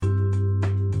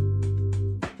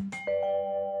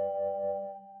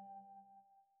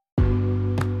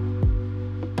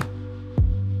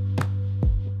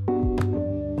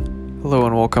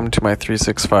welcome to my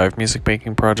 365 music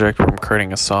making project where I'm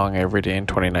creating a song every day in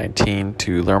 2019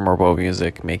 to learn more about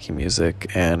music, making music,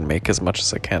 and make as much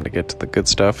as I can to get to the good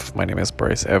stuff. My name is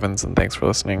Bryce Evans, and thanks for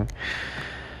listening.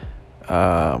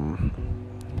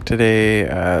 Today,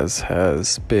 as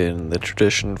has been the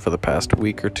tradition for the past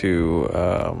week or two,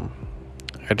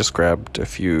 I just grabbed a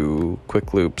few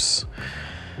quick loops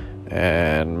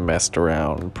and messed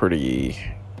around pretty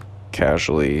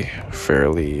casually,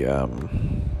 fairly,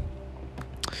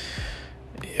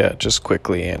 just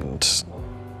quickly, and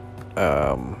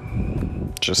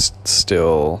just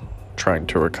still trying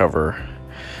to recover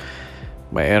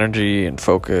my energy and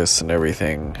focus and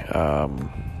everything. I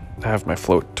have my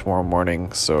float tomorrow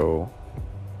morning, so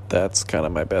that's kind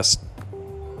of my best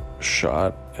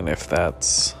shot, and if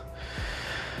that's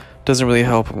doesn't really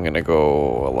help, I'm gonna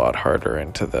go a lot harder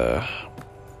into the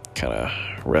kind of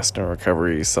rest and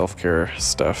recovery, self-care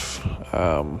stuff.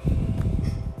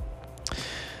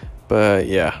 But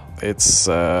yeah, it's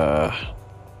not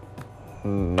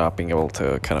being able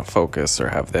to kind of focus or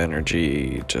have the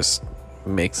energy just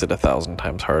makes it 1,000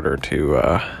 times harder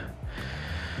to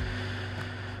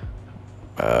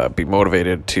be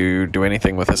motivated to do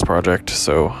anything with this project.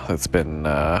 So it's been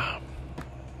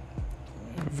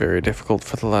very difficult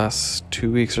for the last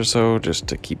 2 weeks or so just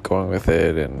to keep going with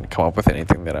it and come up with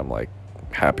anything that I'm like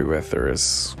happy with or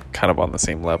is kind of on the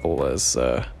same level as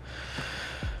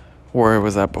where I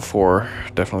was at before.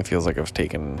 Definitely feels like I've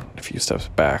taken a few steps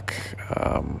back,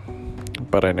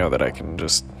 but I know that I can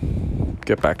just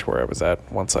get back to where I was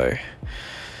at once I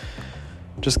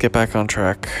just get back on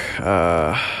track.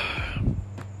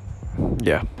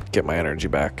 Get my energy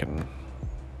back and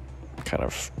kind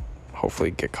of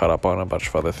hopefully get caught up on a bunch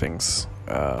of other things.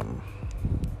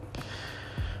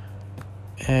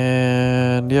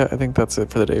 And yeah, I think that's it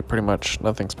for the day. Pretty much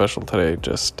nothing special today,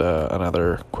 just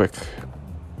another quick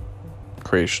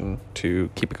creation to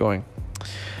keep it going.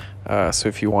 So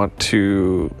if you want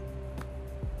to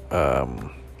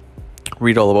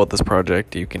read all about this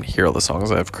project, you can hear all the songs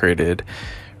I've created,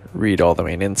 read all the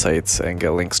main insights, and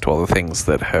get links to all the things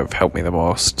that have helped me the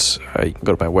most. You can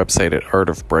go to my website at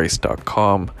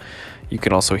artofbryce.com. You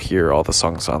can also hear all the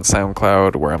songs on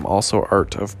SoundCloud, where I'm also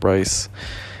Art of Bryce.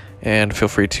 And feel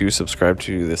free to subscribe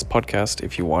to this podcast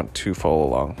if you want to follow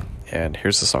along. And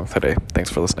here's the song today. Thanks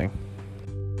for listening.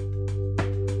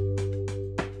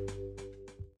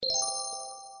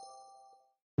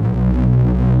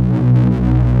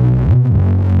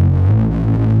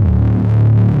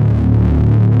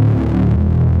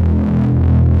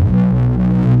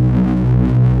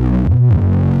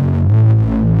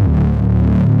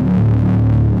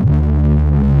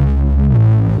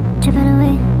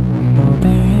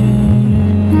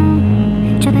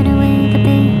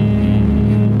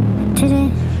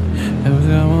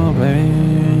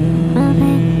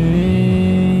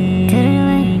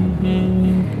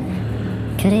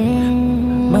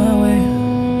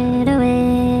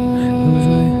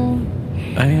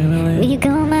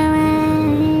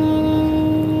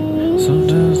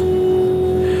 Sometimes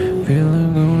feel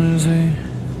I'm going insane.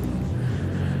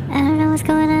 I don't know what's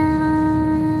going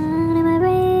on in my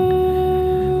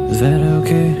brain. Is that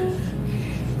okay?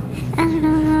 I don't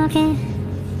know, okay.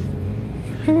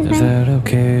 Is that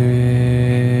okay?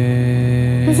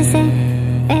 Who's to say?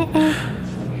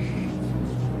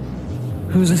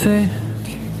 Who's to say?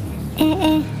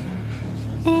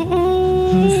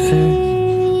 Who's to say?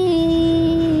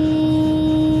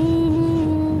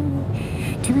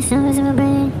 Too much noise in my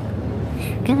brain.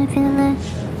 Gonna feel that.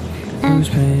 Who's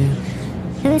pain?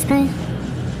 Who's pain?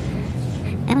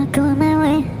 Am I going my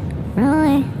way? No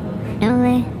way, no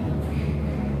way.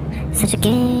 Such a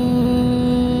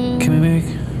game. Can we make?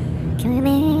 Can we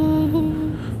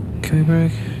make? Can we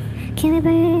break? Can we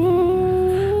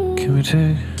break? Can we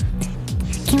take?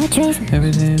 Can we trace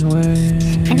everything away?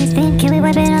 Everything, can we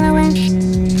wipe it all away?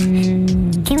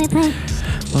 Can we play?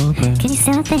 Okay. Can you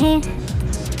stop the hate?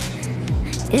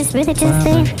 Is this really just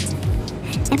there?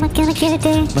 Am I gonna get it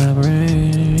there? My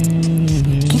brain.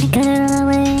 Can you cut it all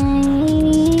away?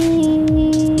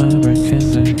 My brain can't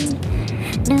say.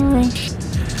 No way.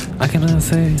 I cannot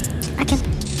say. I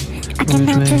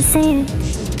cannot just say it.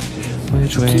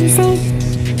 Which way? Can you say?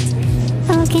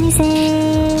 Oh, can you say?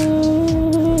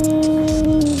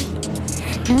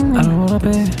 No way. I don't wanna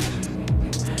pay.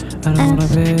 I don't wanna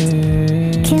pay.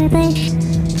 Can we play?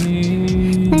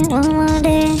 Like one more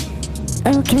day.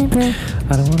 Oh, can we play?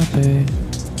 I don't wanna pay.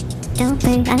 Don't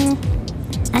pay.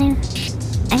 I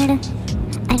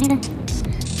need to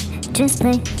just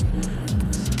play.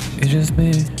 It's just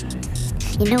me.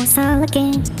 You know it's all a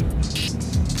game.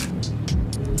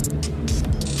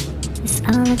 It's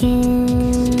all a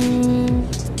game.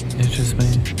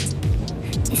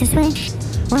 this way.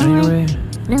 One way.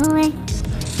 No way.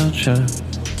 Don't shut.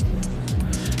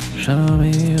 Shut on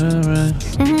me, alright.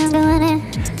 I'm going in.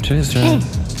 Just Hey.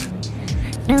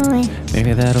 No way.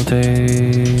 maybe that'll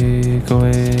take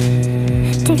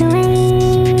away. Take away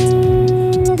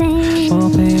the pain. More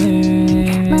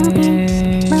pain. More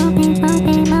pain. More pain. More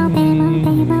pain. More pain. More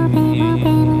pain. More pain. More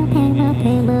pain. More pain. More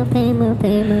pain. More pain. More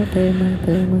pain. More pain. More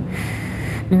pain.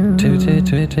 No.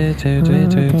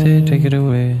 Take it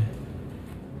away.